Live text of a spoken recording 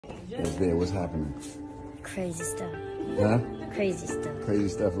That's there. What's happening? Crazy stuff. Huh? Crazy stuff. Crazy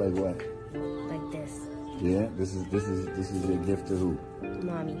stuff like what? Like this. Yeah. This is your gift to who?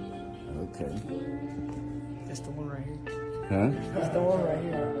 Mommy. Okay. That's the one right here. Huh? That's the one right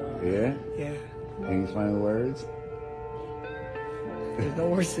here. Yeah. Yeah. Any final words? There's no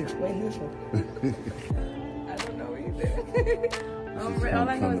words to explain this one. I don't know either. All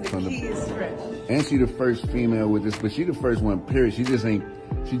I know is the key is fresh. And she the first female with this, but she the first one, period. She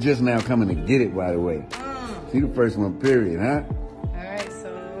just now coming to get it, by the way. She the first one, period, huh? Alright, so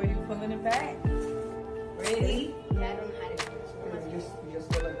are you pulling it back? Ready? Yeah, I don't know how to do this. You just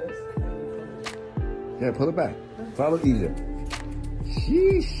go like this. Yeah, pull it back. Follow Egypt.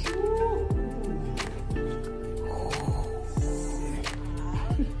 Sheesh.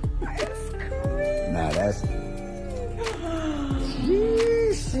 Nah, that's...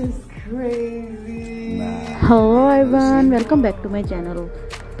 This is crazy. Nah. Hello everyone, welcome back to my channel.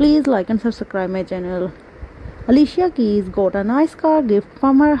 Please like and subscribe my channel. Alicia Keys got a nice car gift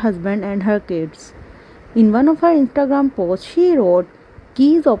from her husband and her kids. In one of her Instagram posts, she wrote,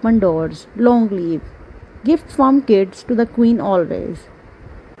 "Keys open doors, long live. Gifts from kids to the queen always."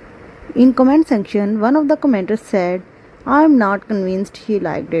 In comment section, one of the commenters said, "I am not convinced she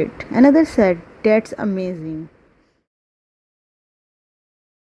liked it." Another said, "That's amazing."